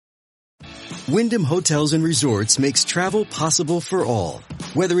Wyndham Hotels and Resorts makes travel possible for all.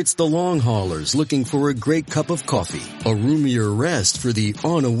 Whether it's the long haulers looking for a great cup of coffee, a roomier rest for the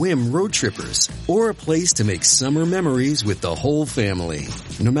on-a-whim road trippers, or a place to make summer memories with the whole family.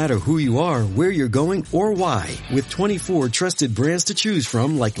 No matter who you are, where you're going, or why, with 24 trusted brands to choose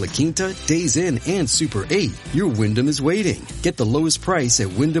from like La Quinta, Days Inn, and Super 8, your Wyndham is waiting. Get the lowest price at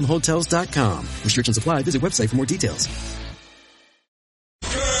WyndhamHotels.com. Restrictions apply. Visit website for more details.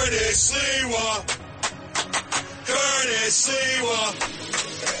 Sliwa, Sliwa,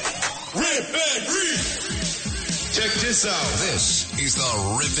 Rip and Read. Check this out. This is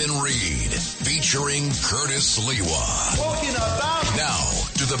the Rip and Read featuring Curtis Sliwa. Talking about now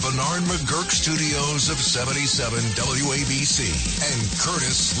to the Bernard McGurk studios of 77 WABC and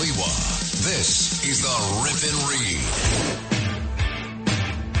Curtis Sliwa. This is the Rip and Read.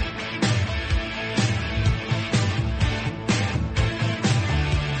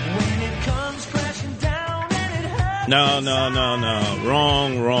 No.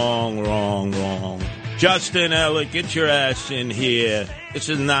 Wrong. Justin Ellick, get your ass in here. This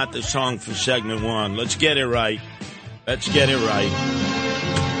is not the song for segment one. Let's get it right. The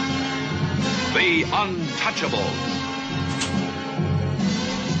Untouchables.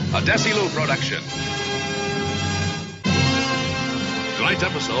 A Desilu production. Tonight's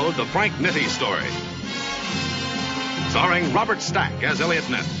episode, the Frank Nitti story. Starring Robert Stack as Elliot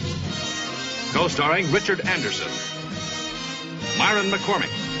Ness. Co-starring Richard Anderson, Myron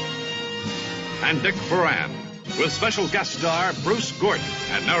McCormick, and Dick Foran, with special guest star Bruce Gordon,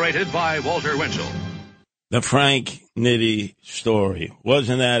 and narrated by Walter Winchell. The Frank Nitti story.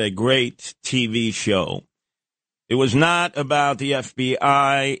 Wasn't that a great TV show? It was not about the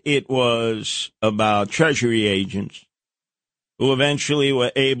FBI. It was about Treasury agents who eventually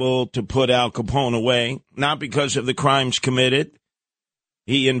were able to put Al Capone away, not because of the crimes committed.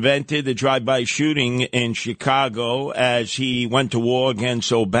 He invented the drive-by shooting in Chicago as he went to war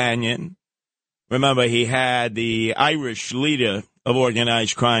against O'Banion. Remember, he had the Irish leader of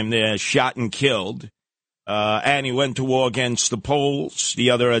organized crime there shot and killed. And he went to war against the Poles,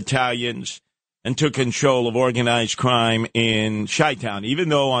 the other Italians, and took control of organized crime in Chi-Town. Even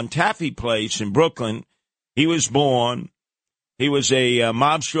though on Taffy Place in Brooklyn, he was born. He was a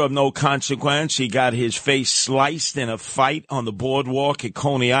mobster of no consequence. He got his face sliced in a fight on the boardwalk at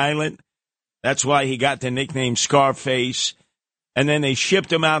Coney Island. That's why he got the nickname Scarface. And then they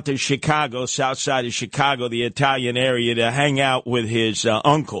shipped him out to Chicago, south side of Chicago, the Italian area, to hang out with his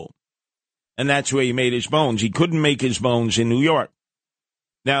uncle. And that's where he made his bones. He couldn't make his bones in New York.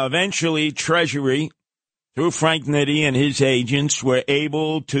 Now, eventually, Treasury, through Frank Nitti and his agents, were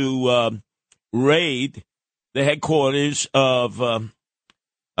able to raid the headquarters of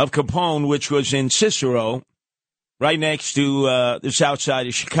Capone, which was in Cicero, right next to the south side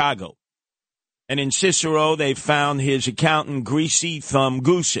of Chicago. And in Cicero, they found his accountant, Greasy Thumb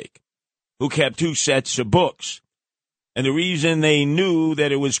Gusick, who kept 2 sets of books. And the reason they knew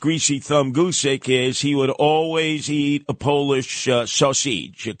that it was Greasy Thumb Gusick is he would always eat a Polish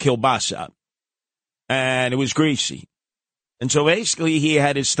sausage, a kielbasa, and it was greasy. And so basically he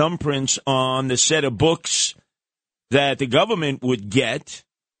had his thumbprints on the set of books that the government would get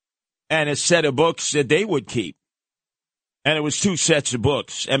and a set of books that they would keep. And it was 2 sets of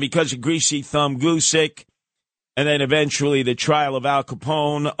books. And because of Greasy Thumb Gusick, and then eventually the trial of Al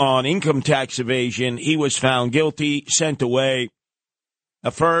Capone on income tax evasion, he was found guilty, sent away.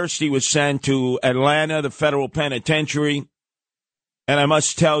 At first, he was sent to Atlanta, the federal penitentiary. And I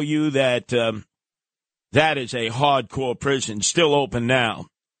must tell you that that is a hardcore prison, still open now.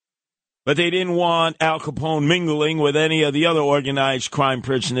 But they didn't want Al Capone mingling with any of the other organized crime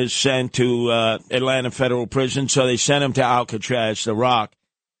prisoners sent to Atlanta Federal Prison, so they sent him to Alcatraz, the Rock.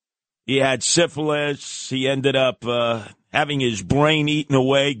 He had syphilis. He ended up having his brain eaten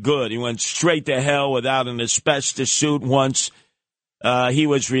away. Good. He went straight to hell without an asbestos suit once he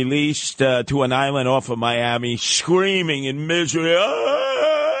was released to an island off of Miami, screaming in misery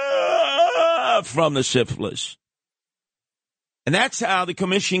from the syphilis. And that's how the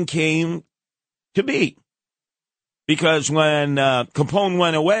commission came to be. Because when Capone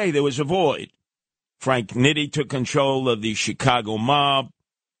went away, there was a void. Frank Nitti took control of the Chicago mob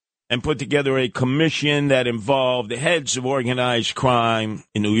and put together a commission that involved the heads of organized crime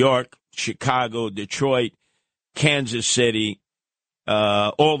in New York, Chicago, Detroit, Kansas City,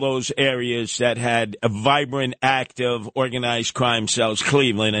 all those areas that had a vibrant, active, organized crime cells,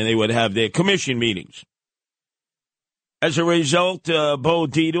 Cleveland, and they would have their commission meetings. As a result, Bo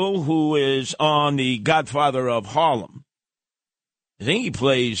Dietl, who is on The Godfather of Harlem, I think he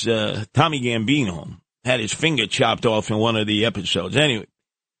plays Tommy Gambino, had his finger chopped off in one of the episodes. Anyway,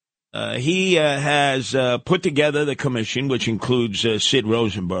 He has put together the commission, which includes Sid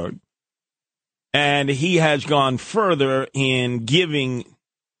Rosenberg, and he has gone further in giving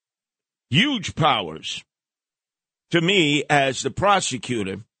huge powers to me as the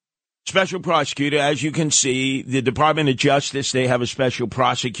prosecutor, special prosecutor. As you can see, the Department of Justice, they have a special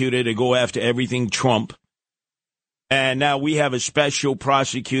prosecutor to go after everything Trump. And now we have a special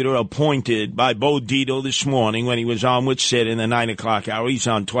prosecutor appointed by Bo Dietl this morning when he was on with Sid in the 9 o'clock hour. He's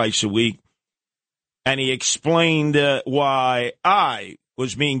on twice a week. And he explained why I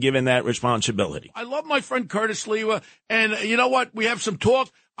was being given that responsibility. I love my friend Curtis Sliwa, and you know what? We have some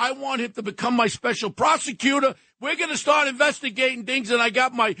talk. I want him to become my special prosecutor. We're going to start investigating things, and I'm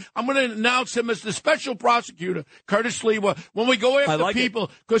going to announce him as the special prosecutor, Curtis Sliwa, when we go after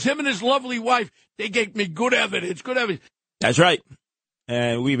people, because him and his lovely wife, they gave me good evidence. That's right.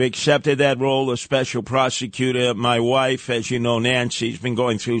 And we've accepted that role of special prosecutor. My wife, as you know, Nancy's been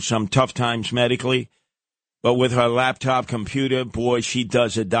going through some tough times medically. But with her laptop computer, boy, she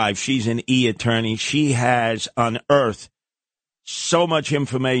does a dive. She's an e-attorney. She has unearthed so much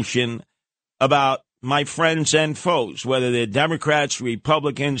information about my friends and foes, whether they're Democrats,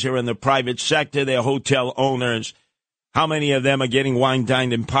 Republicans, or in the private sector, they're hotel owners. How many of them are getting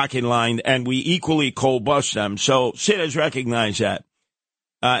wine-dined and pocket-lined, and we equally cold-bust them. So Sid has recognized that.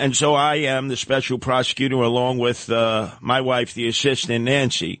 And so I am the special prosecutor along with my wife, the assistant,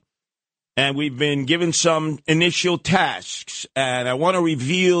 Nancy. And we've been given some initial tasks, and I want to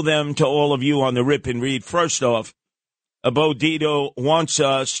reveal them to all of you on the Rip and Read. First off, Bo Dietl wants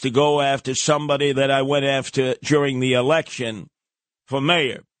us to go after somebody that I went after during the election for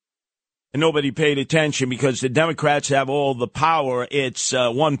mayor. And nobody paid attention because the Democrats have all the power. It's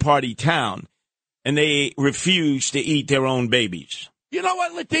a one-party town, and they refuse to eat their own babies. You know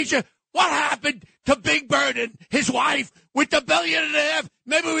what, Letitia? What happened to Big Bird and his wife with the $1.5 billion?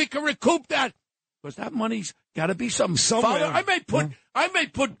 Maybe we can recoup that. Because that money's got to be somewhere. Father, I may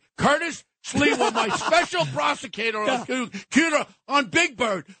put Curtis Sliwa, my special prosecutor on Big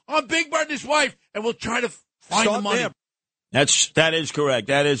Bird, and his wife, and we'll try to find the money. That is correct.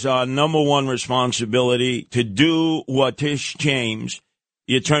 That is our number one responsibility, to do what Tish James,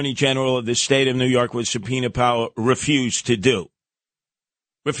 the Attorney General of the state of New York with subpoena power, refused to do.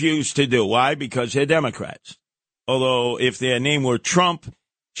 Why? Because they're Democrats. Although if their name were Trump,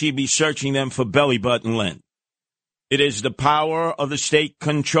 she'd be searching them for belly button lint. It is the power of the state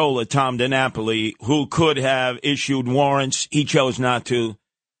controller, Tom DiNapoli, who could have issued warrants. He chose not to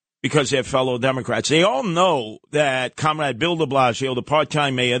because they're fellow Democrats. They all know that Comrade Bill de Blasio, the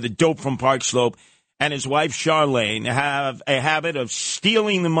part-time mayor, the dope from Park Slope, and his wife Charlene have a habit of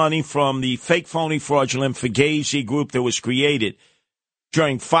stealing the money from the fake, phony, fraudulent Fugazi group that was created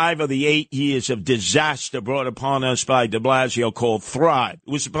during 5 of the 8 years of disaster brought upon us by de Blasio called Thrive.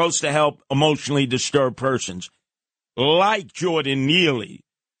 It was supposed to help emotionally disturbed persons like Jordan Neely,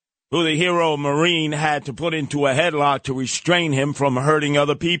 who the hero Marine had to put into a headlock to restrain him from hurting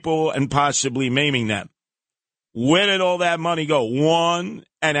other people and possibly maiming them. Where did all that money go?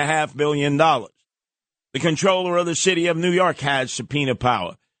 $1.5 billion. The controller of the city of New York has subpoena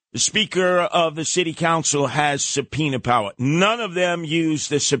power. The Speaker of the City Council has subpoena power. None of them use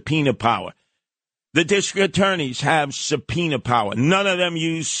the subpoena power. The district attorneys have subpoena power. None of them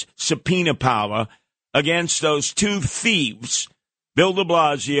use subpoena power against those two thieves, Bill de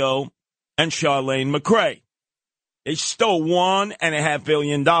Blasio and Charlene McRae. They stole $1.5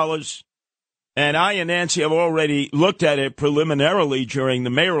 billion. And I and Nancy have already looked at it preliminarily during the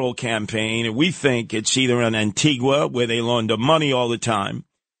mayoral campaign, and we think it's either in Antigua, where they launder money all the time,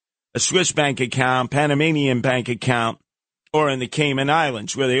 a Swiss bank account, Panamanian bank account, or in the Cayman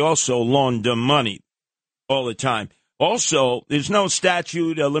Islands, where they also launder money all the time. Also, there's no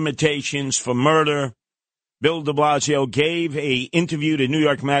statute of limitations for murder. Bill de Blasio gave an interview to New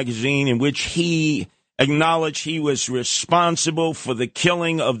York Magazine in which he acknowledged he was responsible for the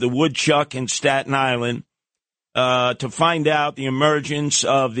killing of the woodchuck in Staten Island, to find out the emergence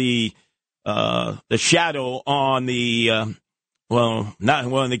of the shadow on the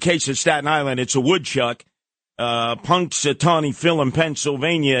in the case of Staten Island, it's a woodchuck. Punxsutawney Phil in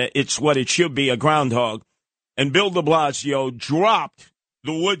Pennsylvania, it's what it should be, a groundhog. And Bill de Blasio dropped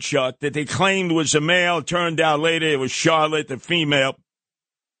the woodchuck that they claimed was a male. It turned out later it was Charlotte, the female.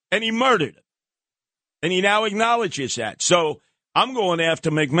 And he murdered her. And he now acknowledges that. So I'm going after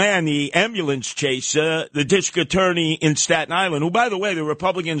McMahon, the ambulance chaser, the district attorney in Staten Island, who, by the way, the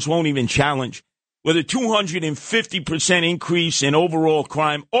Republicans won't even challenge, with a 250% increase in overall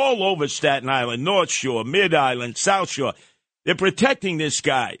crime all over Staten Island, North Shore, Mid-Island, South Shore. They're protecting this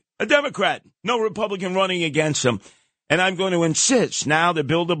guy, a Democrat, no Republican running against him. And I'm going to insist now that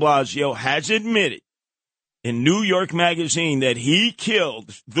Bill de Blasio has admitted in New York Magazine that he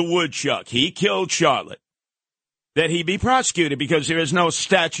killed the woodchuck, he killed Charlotte, that he be prosecuted because there is no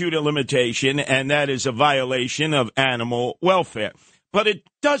statute of limitation, and that is a violation of animal welfare. But it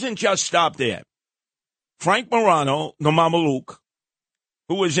doesn't just stop there. Frank Morano, the Mameluke,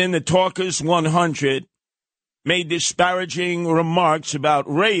 who was in the Talkers 100, made disparaging remarks about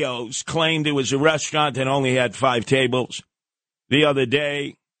Rayo's, claimed it was a restaurant that only had 5 tables the other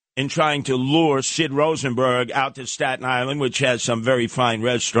day, in trying to lure Sid Rosenberg out to Staten Island, which has some very fine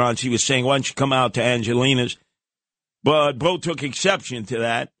restaurants. He was saying, why don't you come out to Angelina's? But Bo took exception to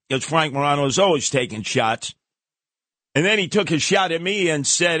that, because Frank Morano is always taking shots. And then he took a shot at me and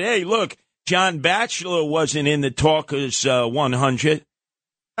said, hey, look, John Batchelor wasn't in the Talkers 100.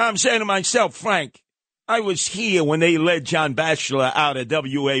 I'm saying to myself, Frank, I was here when they led John Batchelor out of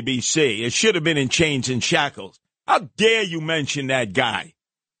WABC. It should have been in chains and shackles. How dare you mention that guy?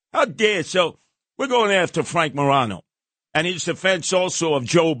 How dare? So we're going after Frank Morano and his defense also of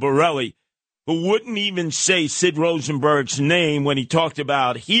Joe Borelli, who wouldn't even say Sid Rosenberg's name when he talked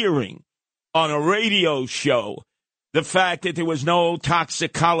about hearing on a radio show the fact that there was no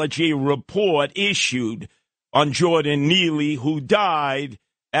toxicology report issued on Jordan Neely, who died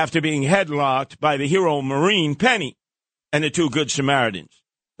after being headlocked by the hero Marine Penny and the 2 Good Samaritans.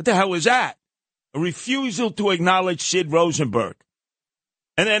 What the hell was that? A refusal to acknowledge Sid Rosenberg.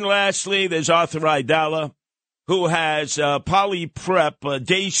 And then lastly, there's Arthur Aidala, who has poly prep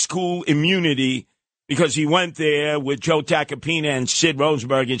day school immunity because he went there with Joe Tacopina and Sid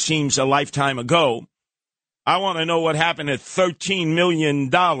Rosenberg, it seems a lifetime ago. I want to know what happened to $13 million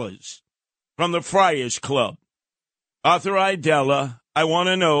from the Friars Club. Arthur Aidala, I want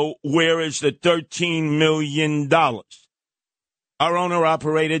to know, where is the $13 million? Our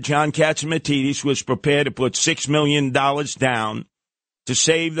owner-operator, John Katzimatidis, was prepared to put $6 million down to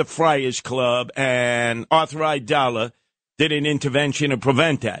save the Friars Club, and Arthur Aidala did an intervention to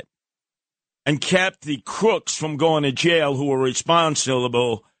prevent that and kept the crooks from going to jail who were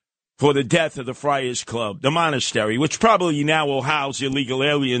responsible for the death of the Friars Club, the monastery, which probably now will house illegal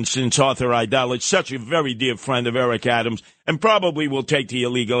aliens since Arthur Aidala is such a very dear friend of Eric Adams and probably will take the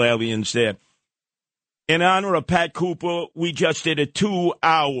illegal aliens there. In honor of Pat Cooper, we just did a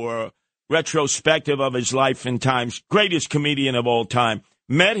 2-hour retrospective of his life and times. Greatest comedian of all time.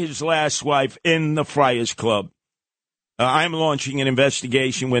 Met his last wife in the Friars Club. I'm launching an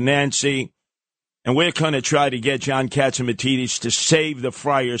investigation with Nancy, and we're going to try to get John Katzimatidis to save the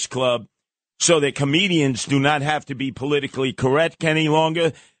Friars Club so that comedians do not have to be politically correct any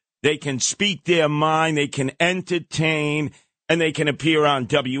longer. They can speak their mind, they can entertain, and they can appear on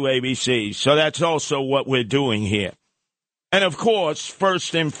WABC. So that's also what we're doing here. And, of course,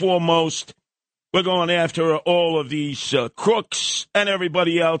 first and foremost, we're going after all of these crooks and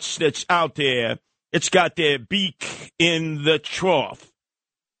everybody else that's out there. It's got their beak in the trough.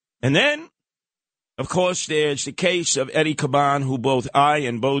 And then, of course, there's the case of Eddie Caban, who both I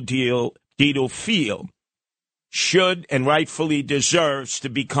and Bo Dietl feel should and rightfully deserves to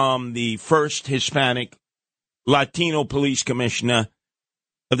become the first Hispanic Latino police commissioner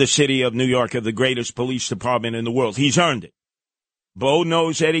of the city of New York, of the greatest police department in the world. He's earned it. Bo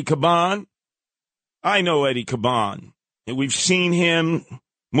knows Eddie Caban. I know Eddie Caban. We've seen him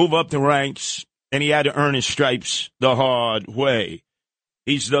move up the ranks, and he had to earn his stripes the hard way.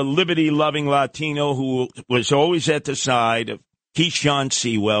 He's the liberty-loving Latino who was always at the side of Keyshawn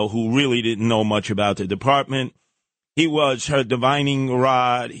Sewell, who really didn't know much about the department. He was her divining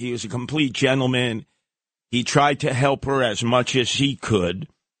rod. He was a complete gentleman. He tried to help her as much as he could.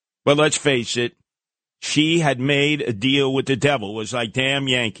 But let's face it, she had made a deal with the devil. It was like damn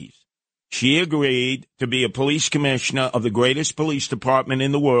Yankees. She agreed to be a police commissioner of the greatest police department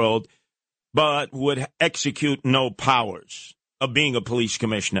in the world, but would execute no powers of being a police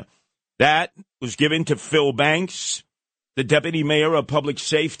commissioner. That was given to Phil Banks, the deputy mayor of public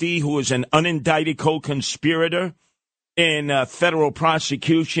safety, who was an unindicted co-conspirator in federal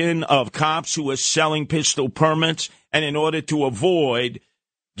prosecution of cops who were selling pistol permits, and in order to avoid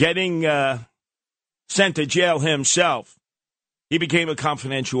getting sent to jail himself, he became a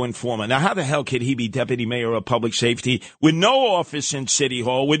confidential informant. Now, how the hell could he be deputy mayor of public safety with no office in City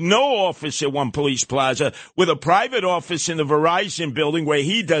Hall, with no office at One Police Plaza, with a private office in the Verizon building where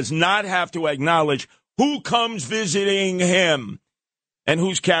he does not have to acknowledge who comes visiting him and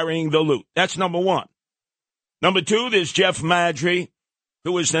who's carrying the loot? That's number one. Number two, there's Jeff Madry,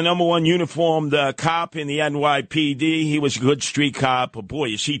 who was the number one uniformed cop in the NYPD. He was a good street cop, but boy,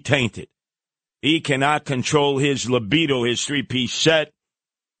 is he tainted. He cannot control his libido, his three-piece set.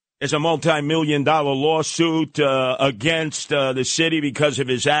 There's a multi-million-dollar lawsuit against the city because of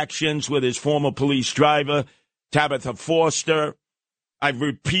his actions with his former police driver, Tabitha Foster. I've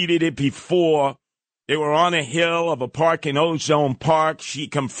repeated it before. They were on a hill of a park in Ozone Park. She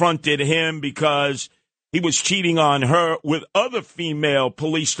confronted him because he was cheating on her with other female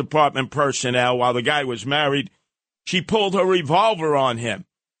police department personnel while the guy was married. She pulled her revolver on him.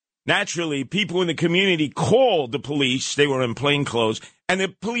 Naturally, people in the community called the police. They were in plain clothes, and the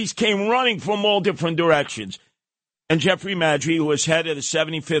police came running from all different directions. And Jeffrey Maddrey, who was head of the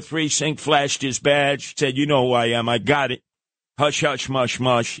 75th Precinct, flashed his badge, said, "You know who I am. I got it." Hush, hush, mush,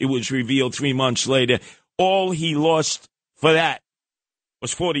 mush. It was revealed 3 months later. All he lost for that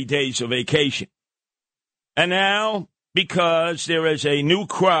was 40 days of vacation. And now, because there is a new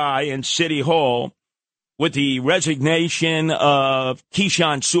cry in City Hall with the resignation of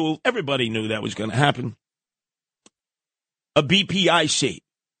Keyshawn Sewell, everybody knew that was going to happen. A BPIC,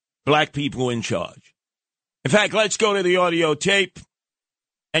 black people in charge. In fact, let's go to the audio tape,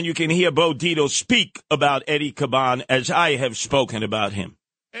 and you can hear Bo Dietl speak about Eddie Caban as I have spoken about him.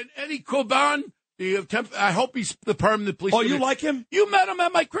 And Eddie Caban, I hope he's the permanent police. Oh, you like him? You met him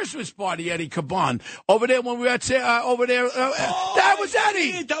at my Christmas party, Eddie Caban. Over there when we were at, that was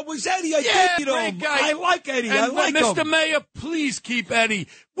Eddie. That was Eddie. I Yeah, great him. Guy. I like Eddie. And I like Mr. him. Mayor, please keep Eddie.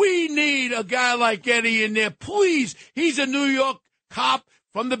 We need a guy like Eddie in there. Please. He's a New York cop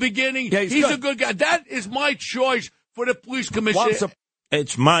from the beginning. Yeah, he's a good guy. That is my choice for the police commissioner.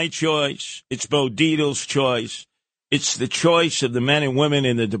 It's my choice. It's Bo Dietl's choice. It's the choice of the men and women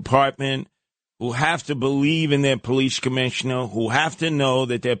in the department who have to believe in their police commissioner, who have to know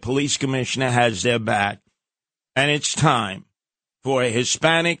that their police commissioner has their back. And it's time for a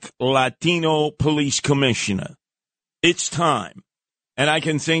Hispanic Latino police commissioner. It's time. And I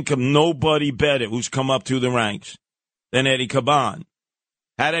can think of nobody better who's come up through the ranks than Eddie Caban.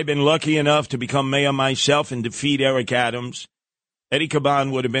 Had I been lucky enough to become mayor myself and defeat Eric Adams, Eddie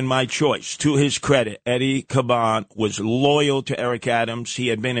Caban would have been my choice. To his credit, Eddie Caban was loyal to Eric Adams. He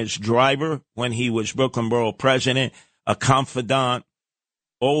had been his driver when he was Brooklyn Borough president, a confidant,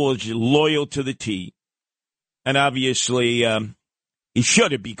 always loyal to the T. And obviously, he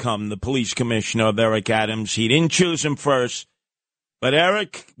should have become the police commissioner of Eric Adams. He didn't choose him first. But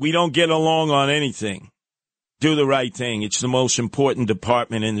Eric, we don't get along on anything. Do the right thing. It's the most important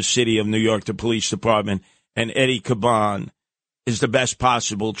department in the city of New York, the police department. And Eddie Caban is the best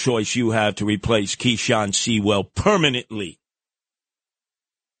possible choice you have to replace Keyshawn Sewell permanently.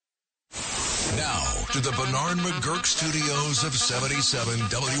 Now to the Bernard McGurk studios of 77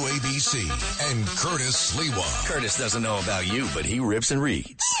 WABC and Curtis Sliwa. Curtis doesn't know about you, but he rips and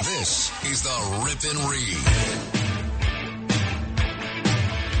reads. This is the Rip and Read.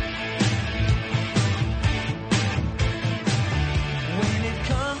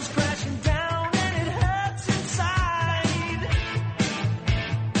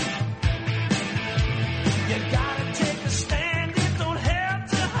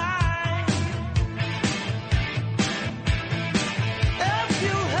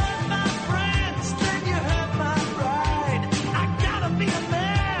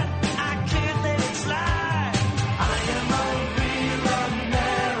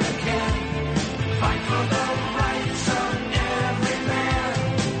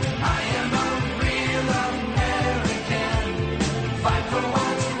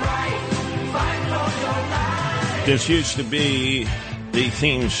 This used to be the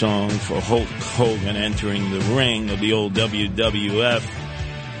theme song for Hulk Hogan entering the ring of the old WWF.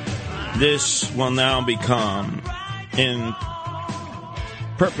 This will now become, in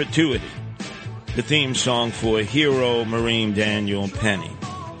perpetuity, the theme song for hero Marine Daniel Penny.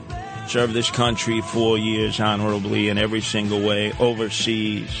 Served this country 4 years honorably in every single way,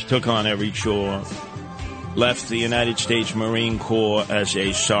 overseas, took on every chore, left the United States Marine Corps as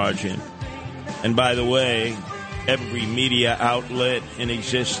a sergeant. And by the way, every media outlet in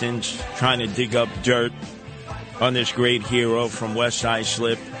existence trying to dig up dirt on this great hero from West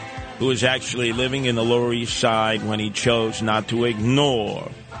Islip, who was actually living in the Lower East Side when he chose not to ignore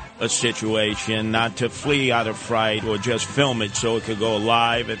a situation, not to flee out of fright or just film it so it could go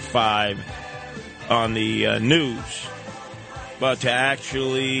live at 5 on the news, but to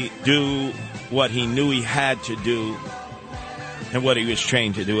actually do what he knew he had to do and what he was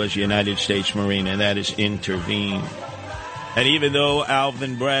trained to do as a United States Marine, and that is intervene. And even though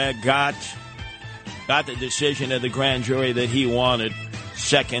Alvin Bragg got the decision of the grand jury that he wanted,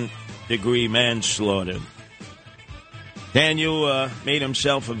 second-degree manslaughter, Daniel made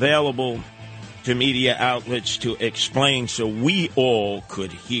himself available to media outlets to explain so we all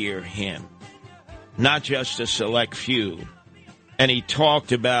could hear him, not just a select few. And he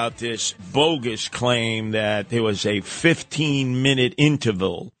talked about this bogus claim that there was a 15-minute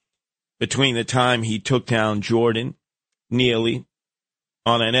interval between the time he took down Jordan Neely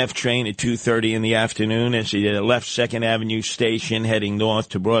on an F train at 2:30 in the afternoon as he left 2nd Avenue Station heading north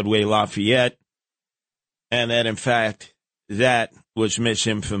to Broadway Lafayette, and that, in fact, that was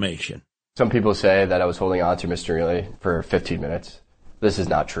misinformation. Some people say that I was holding on to Mr. Neely for 15 minutes. This is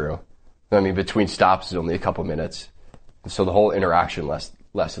not true. I mean, between stops is only a couple minutes. So the whole interaction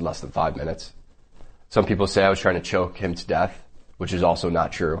lasted less than 5 minutes. Some people say I was trying to choke him to death, which is also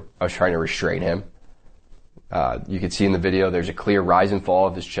not true. I was trying to restrain him. You can see in the video there's a clear rise and fall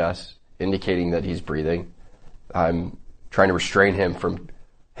of his chest, indicating that he's breathing. I'm trying to restrain him from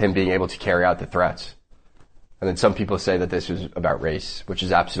him being able to carry out the threats. And then some people say that this was about race, which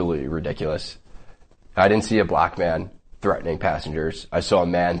is absolutely ridiculous. I didn't see a black man threatening passengers. I saw a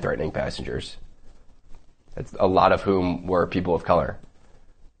man threatening passengers, a lot of whom were people of color.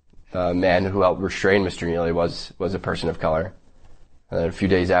 The man who helped restrain Mr. Neely was a person of color. And then a few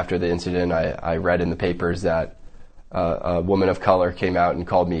days after the incident, I read in the papers that a woman of color came out and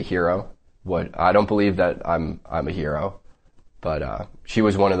called me a hero. I don't believe that I'm a hero, but she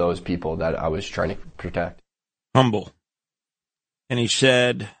was one of those people that I was trying to protect. Humble. And he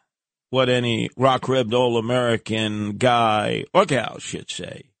said what any rock-ribbed all-American guy, or gal should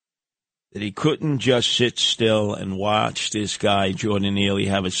say, that he couldn't just sit still and watch this guy, Jordan Neely,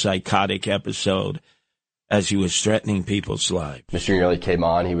 have a psychotic episode as he was threatening people's lives. Mr. Neely came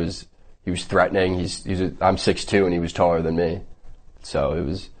on. He was threatening. I'm 6'2", and he was taller than me. So it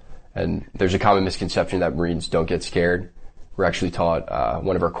was, and there's a common misconception that Marines don't get scared. We're actually taught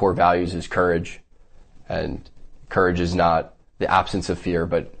one of our core values is courage, and courage is not the absence of fear,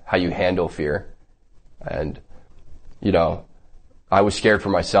 but how you handle fear. And, you know, I was scared for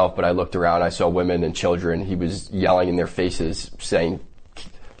myself, but I looked around, I saw women and children. He was yelling in their faces, saying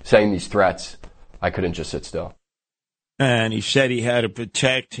these threats. I couldn't just sit still. And he said he had to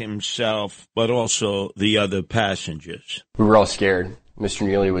protect himself, but also the other passengers. We were all scared. Mr.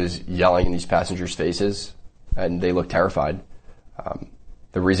 Neely was yelling in these passengers' faces, and they looked terrified.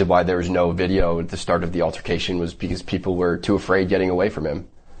 The reason why there was no video at the start of the altercation was because people were too afraid getting away from him.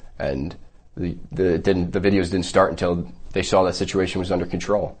 And the videos didn't start until they saw that situation was under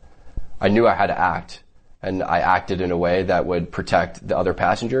control. I knew I had to act, and I acted in a way that would protect the other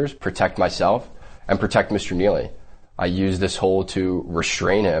passengers, protect myself, and protect Mr. Neely. I used this hold to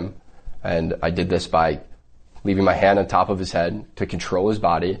restrain him, and I did this by leaving my hand on top of his head to control his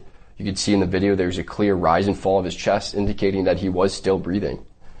body. You can see in the video there's a clear rise and fall of his chest, indicating that he was still breathing.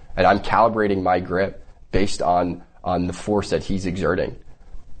 And I'm calibrating my grip based on the force that he's exerting.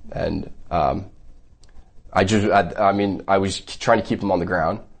 And I was trying to keep him on the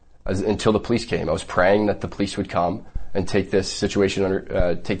ground until the police came. I was praying that the police would come and take this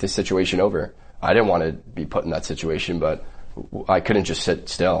situation over. I didn't want to be put in that situation, but I couldn't just sit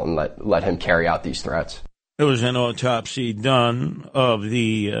still and let him carry out these threats. There was an autopsy done of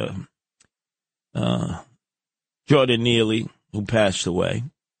the Jordan Neely, who passed away.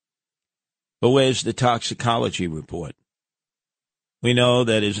 But where's the toxicology report? We know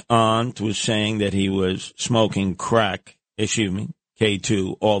that his aunt was saying that he was smoking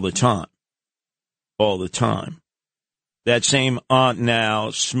K2, all the time. All the time. That same aunt now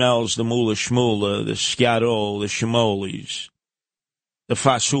smells the Moolah Shmoolah, the Scatol, the Shimolis, the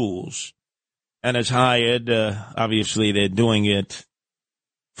Fasuls, and has hired, obviously they're doing it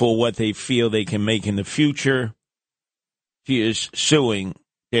for what they feel they can make in the future. She is suing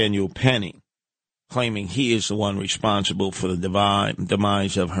Daniel Penny, claiming he is the one responsible for the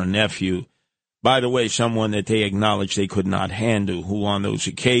demise of her nephew. By the way, someone that they acknowledged they could not handle, who on those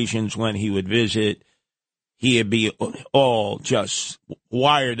occasions when he would visit, he'd be all just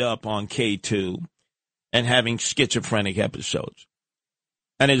wired up on K2 and having schizophrenic episodes.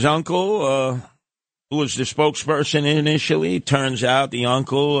 And his uncle, who was the spokesperson initially, turns out the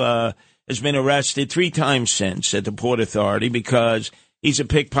uncle has been arrested 3 times since at the Port Authority because he's a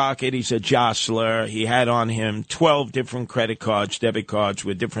pickpocket, he's a jostler. He had on him 12 different credit cards, debit cards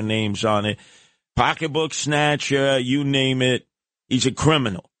with different names on it. Pocketbook snatcher, you name it, he's a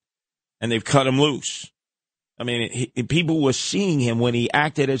criminal. And they've cut him loose. I mean, people were seeing him when he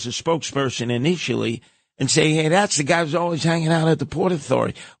acted as a spokesperson initially and saying, hey, that's the guy who's always hanging out at the Port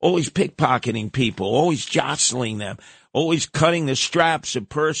Authority, always pickpocketing people, always jostling them, always cutting the straps of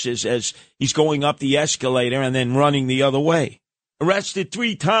purses as he's going up the escalator and then running the other way. Arrested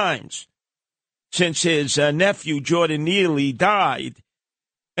 3 times since his nephew, Jordan Neely, died.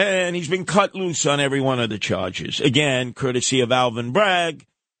 And he's been cut loose on every one of the charges. Again, courtesy of Alvin Bragg,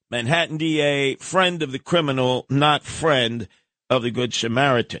 Manhattan DA, friend of the criminal, not friend of the Good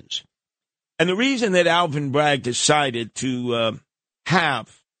Samaritans. And the reason that Alvin Bragg decided to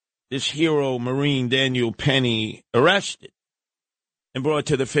have this hero Marine Daniel Penny arrested and brought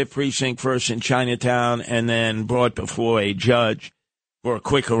to the 5th Precinct first in Chinatown and then brought before a judge for a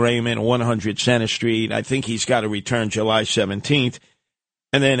quick arraignment at 100 Center Street. I think he's got to return July 17th.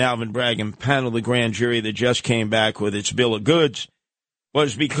 And then Alvin Bragg impaneled the grand jury that just came back with its bill of goods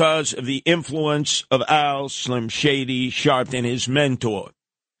was because of the influence of Al Slim Shady Sharpton, his mentor.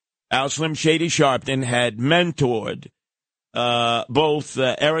 Al Slim Shady Sharpton had mentored both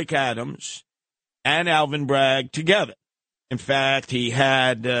Eric Adams and Alvin Bragg together. In fact, he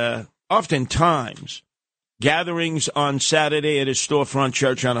had oftentimes gatherings on Saturday at his storefront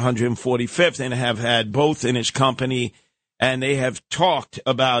church on 145th and have had both in his company, and they have talked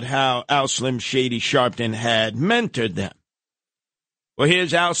about how Al Slim Shady Sharpton had mentored them. Well,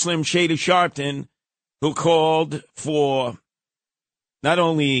 here's Al Slim Shady Sharpton, who called for not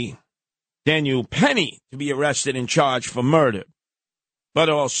only Daniel Penny to be arrested and charged for murder, but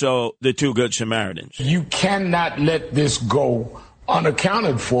also the 2 Good Samaritans. You cannot let this go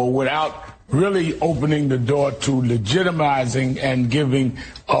unaccounted for without really opening the door to legitimizing and giving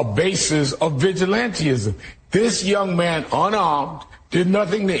a basis of vigilantism. This young man, unarmed, did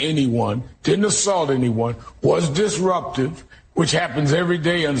nothing to anyone, didn't assault anyone, was disruptive, which happens every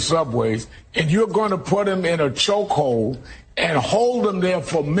day in subways, and you're going to put him in a chokehold and hold him there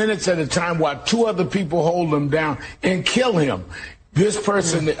for minutes at a time while 2 other people hold him down and kill him. This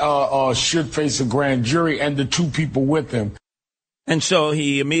person should face a grand jury and the 2 people with him. And so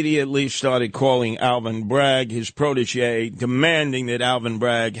he immediately started calling Alvin Bragg, his protege, demanding that Alvin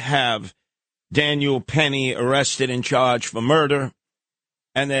Bragg have Daniel Penny arrested and charged for murder,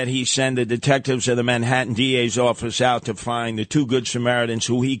 and that he send the detectives of the Manhattan DA's office out to find the 2 Good Samaritans,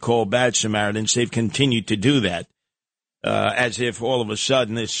 who he called bad Samaritans. They've continued to do that, as if all of a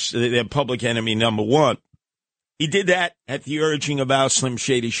sudden they're public enemy number 1. He did that at the urging of Al Slim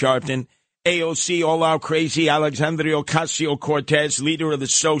Shady Sharpton. AOC, all-out crazy, Alexandria Ocasio-Cortez, leader of the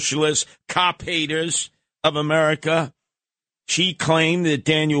socialist cop haters of America. She claimed that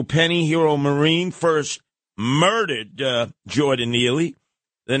Daniel Penny, hero Marine, first murdered Jordan Neely.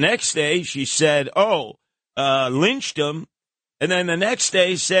 The next day, she said, lynched him. And then the next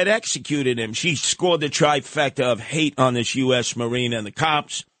day said executed him. She scored the trifecta of hate on this U.S. Marine and the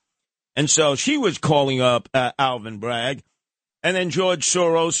cops. And so she was calling up Alvin Bragg. And then George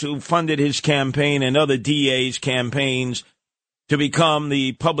Soros, who funded his campaign and other DA's campaigns to become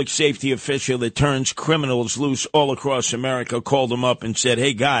the public safety official that turns criminals loose all across America, called him up and said,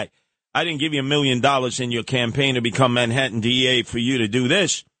 hey, guy, I didn't give you $1 million in your campaign to become Manhattan DA for you to do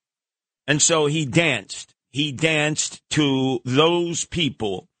this. And so he danced. He danced to those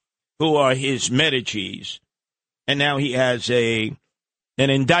people who are his Medicis. And now he has an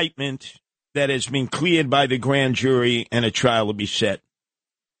indictment that has been cleared by the grand jury and a trial will be set.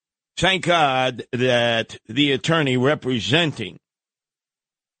 Thank God that the attorney representing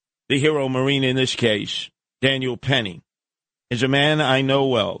the hero Marine in this case, Daniel Penny, is a man I know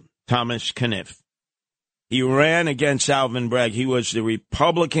well, Thomas Kniff. He ran against Alvin Bragg. He was the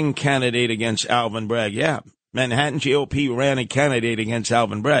Republican candidate against Alvin Bragg. Yeah, Manhattan GOP ran a candidate against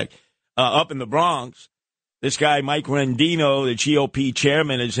Alvin Bragg. Up in the Bronx, this guy, Mike Rendino, the GOP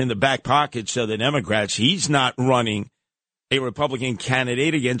chairman, is in the back pockets of the Democrats. He's not running a Republican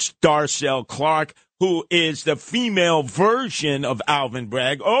candidate against Darcel Clark, who is the female version of Alvin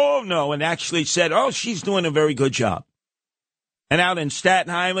Bragg. Oh, no, and actually said, she's doing a very good job. And out in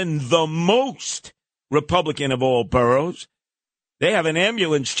Staten Island, the most Republican of all boroughs, they have an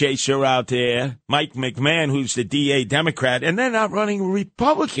ambulance chaser out there, Mike McMahon, who's the DA Democrat, and they're not running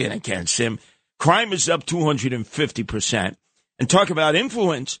Republican against him. Crime is up 250%. And talk about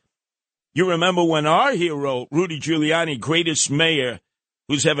influence. You remember when our hero, Rudy Giuliani, greatest mayor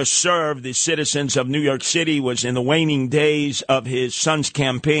who's ever served the citizens of New York City, was in the waning days of his son's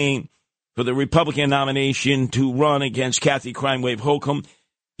campaign for the Republican nomination to run against Kathy Crime Wave Hochul.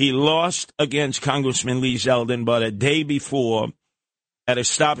 He lost against Congressman Lee Zeldin, but a day before, at a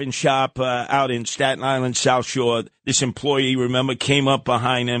Stop and Shop out in Staten Island, South Shore, this employee, remember, came up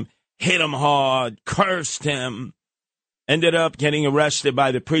behind him, hit him hard, cursed him, ended up getting arrested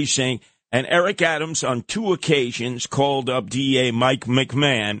by the precinct. And Eric Adams, on 2 occasions, called up DA Mike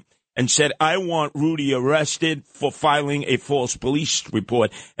McMahon and said, I want Rudy arrested for filing a false police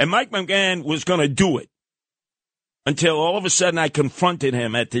report. And Mike McMahon was going to do it until all of a sudden I confronted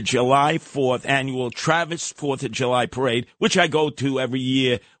him at the July 4th annual Travis 4th of July parade, which I go to every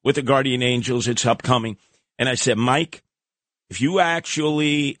year with the Guardian Angels. It's upcoming. And I said, Mike, if you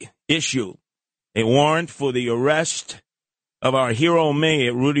actually issue a warrant for the arrest of our hero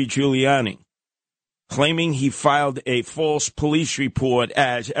mayor, Rudy Giuliani, claiming he filed a false police report,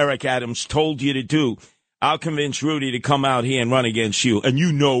 as Eric Adams told you to do. I'll convince Rudy to come out here and run against you. And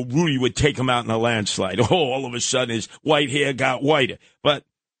you know Rudy would take him out in a landslide. Oh, all of a sudden his white hair got whiter. But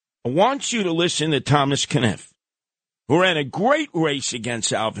I want you to listen to Thomas Kniff, who ran a great race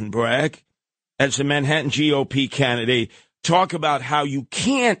against Alvin Bragg as the Manhattan GOP candidate, talk about how you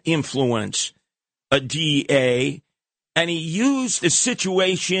can't influence a DA. And he used the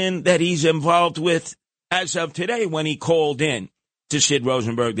situation that he's involved with as of today when he called in to Sid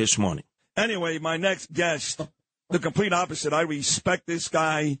Rosenberg this morning. Anyway, my next guest, the complete opposite. I respect this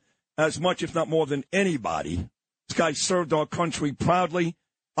guy as much, if not more than anybody. This guy served our country proudly.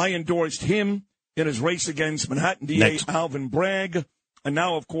 I endorsed him in his race against Manhattan DA Alvin Bragg. And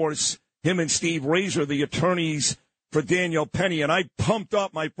now, of course, him and Steve Razor, the attorneys for Daniel Penny. And I pumped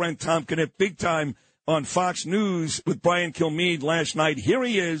up my friend Tom Kniff big time on Fox News with Brian Kilmeade last night. Here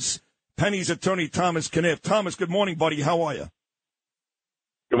he is, Penny's attorney, Thomas Kniff. Thomas, good morning, buddy. How are you?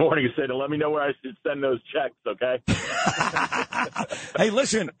 Good morning, Sid. Let me know where I should send those checks, okay? Hey,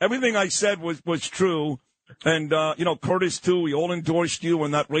 listen, everything I said was true. And, Curtis, too, we all endorsed you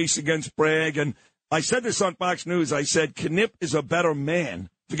in that race against Bragg. And I said this on Fox News. I said, Kniff is a better man.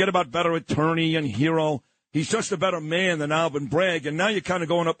 Forget about better attorney and hero. He's just a better man than Alvin Bragg. And now you're kind of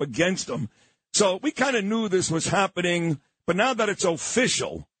going up against him. So we kind of knew this was happening. But now that it's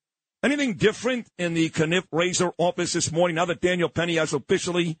official, anything different in the Kniff Razor office this morning, now that Daniel Penny has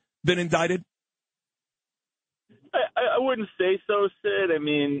officially been indicted? I wouldn't say so, Sid. I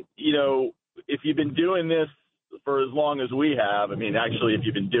mean, if you've been doing this for as long as we have, actually, if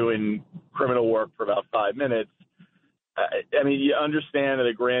you've been doing criminal work for about 5 minutes, you understand that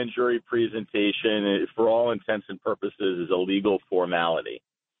a grand jury presentation, for all intents and purposes, is a legal formality.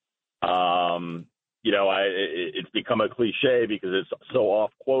 It's become a cliche because it's so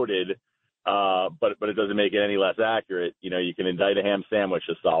off-quoted, but it doesn't make it any less accurate. You can indict a ham sandwich,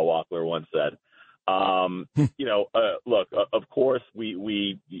 as Saul Walkler once said. Look, of course,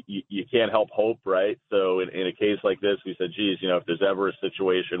 you can't help hope, right? So in a case like this, we said, geez, if there's ever a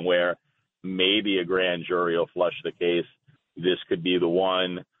situation where maybe a grand jury will flush the case, this could be the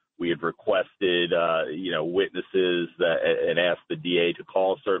one. We had requested, witnesses and asked the DA to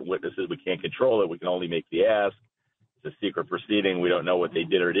call certain witnesses. We can't control it. We can only make the ask. It's a secret proceeding. We don't know what they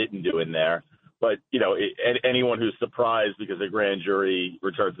did or didn't do in there. But, anyone who's surprised because the grand jury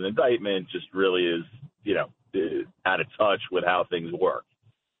returns an indictment just really is, out of touch with how things work.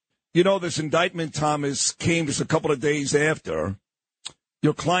 This indictment, Thomas, came just a couple of days after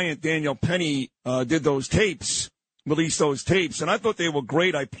your client, Daniel Penny, did those tapes. Released those tapes, and I thought they were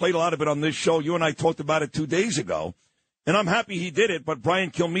great. I played a lot of it on this show. You and I talked about it 2 days ago, and I'm happy he did it. But Brian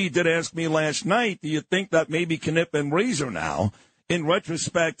Kilmeade did ask me last night, do you think that maybe Kniff and Razor now, in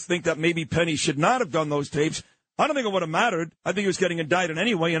retrospect, think that maybe Penny should not have done those tapes? I don't think it would have mattered. I think he was getting indicted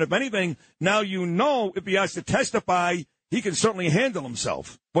anyway, and if anything, now if he has to testify, he can certainly handle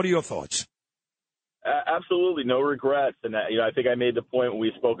himself. What are your thoughts? Absolutely, no regrets. And, I think I made the point when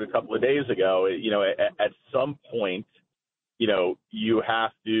we spoke a couple of days ago, at some point, you have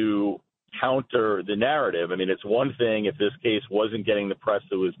to counter the narrative. It's one thing if this case wasn't getting the press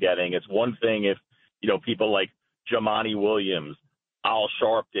it was getting. It's one thing if, people like Jamani Williams, Al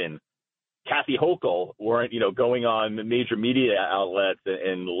Sharpton, Kathy Hochul weren't, going on major media outlets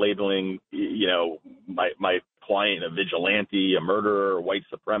and labeling, my client a vigilante, a murderer, a white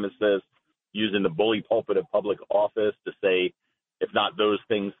supremacist, using the bully pulpit of public office to say, if not those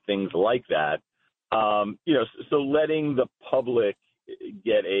things like that. So letting the public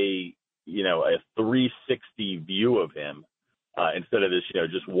get a 360 view of him instead of this,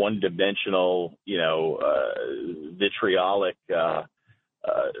 just one-dimensional, vitriolic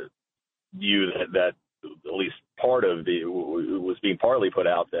view that at least part of was being partly put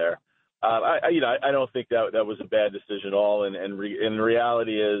out there. I don't think that was a bad decision at all. And the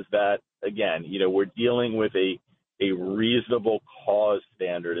reality is that, again, we're dealing with a reasonable cause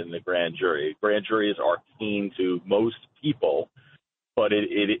standard in the grand jury. Grand juries are arcane to most people, but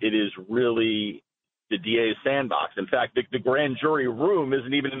it is really the DA's sandbox. In fact, the grand jury room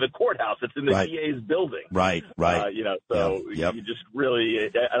isn't even in the courthouse. It's in the DA's building. Right. You just really,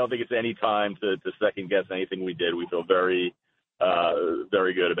 I don't think it's any time to second guess anything we did. We feel very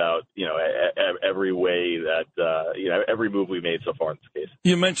good about, every way that, every move we made so far in this case.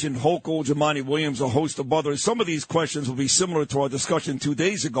 You mentioned Hochul, Jamani Williams, a host of others. Some of these questions will be similar to our discussion 2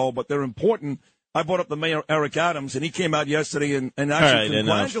 days ago, but they're important. I brought up the mayor, Eric Adams, and he came out yesterday and actually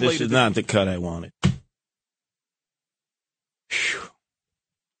congratulated. This is not the cut I wanted. Whew.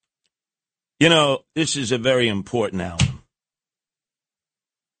 This is a very important album.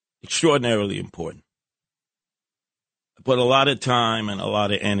 extraordinarily important. I put a lot of time and a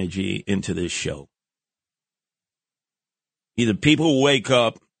lot of energy into this show. Either people wake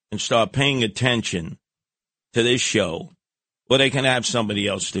up and start paying attention to this show, or they can have somebody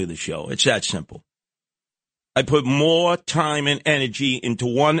else do the show. It's that simple. I put more time and energy into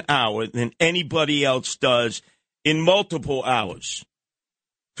 1 hour than anybody else does in multiple hours.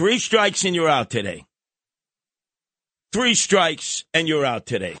 3 strikes and you're out today. 3 strikes and you're out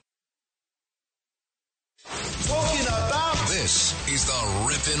today. This is the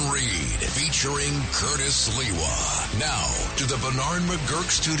Rip and Read featuring Curtis Sliwa. Now to the Bernard McGurk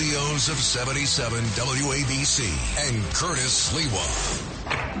studios of 77 WABC and Curtis Sliwa.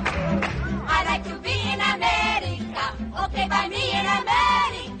 I like to be in America. Okay, by me in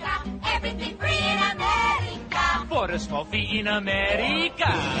America. Everything free in America. For a small fee in America.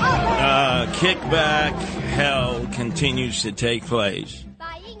 Kickback hell continues to take place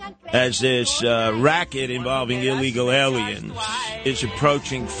as this racket involving illegal aliens is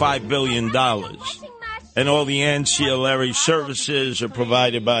approaching $5 billion. And all the ancillary services are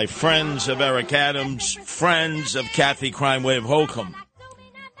provided by friends of Eric Adams, friends of Kathy Crime Wave Holcomb.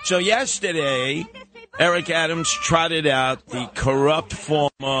 So yesterday, Eric Adams trotted out the corrupt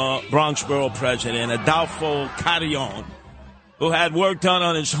former Bronx Borough president, Adolfo Carrion, who had work done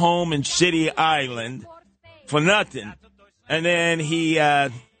on his home in City Island for nothing. And then he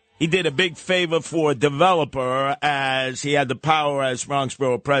did a big favor for a developer as he had the power as Bronx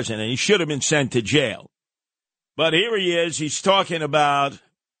Borough president. He should have been sent to jail. But here he is. He's talking about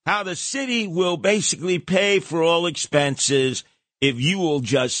how the city will basically pay for all expenses if you will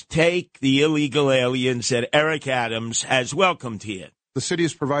just take the illegal aliens that Eric Adams has welcomed here. The city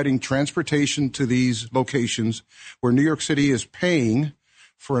is providing transportation to these locations where New York City is paying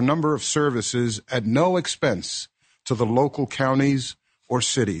for a number of services at no expense to the local counties or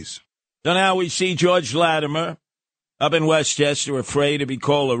cities. So now we see George Latimer up in Westchester afraid to be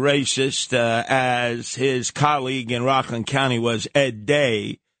called a racist as his colleague in Rockland County was Ed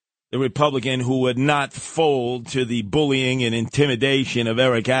Day, the Republican who would not fold to the bullying and intimidation of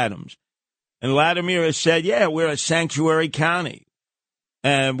Eric Adams. And Latimer has said, yeah, we're a sanctuary county.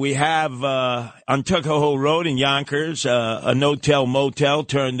 And we have on Tuckahoe Road in Yonkers, a no-tell motel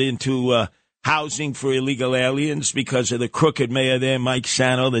turned into housing for illegal aliens because of the crooked mayor there, Mike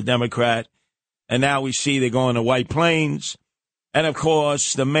Sano, the Democrat. And now we see they're going to White Plains. And, of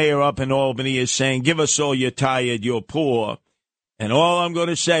course, the mayor up in Albany is saying, give us all you're tired, you're poor. And all I'm going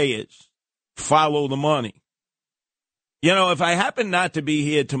to say is follow the money. You know, if I happen not to be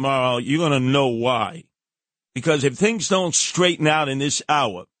here tomorrow, you're going to know why. Because if things don't straighten out in this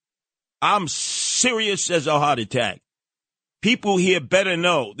hour, I'm serious as a heart attack. People here better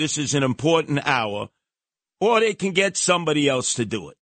know this is an important hour, or they can get somebody else to do it.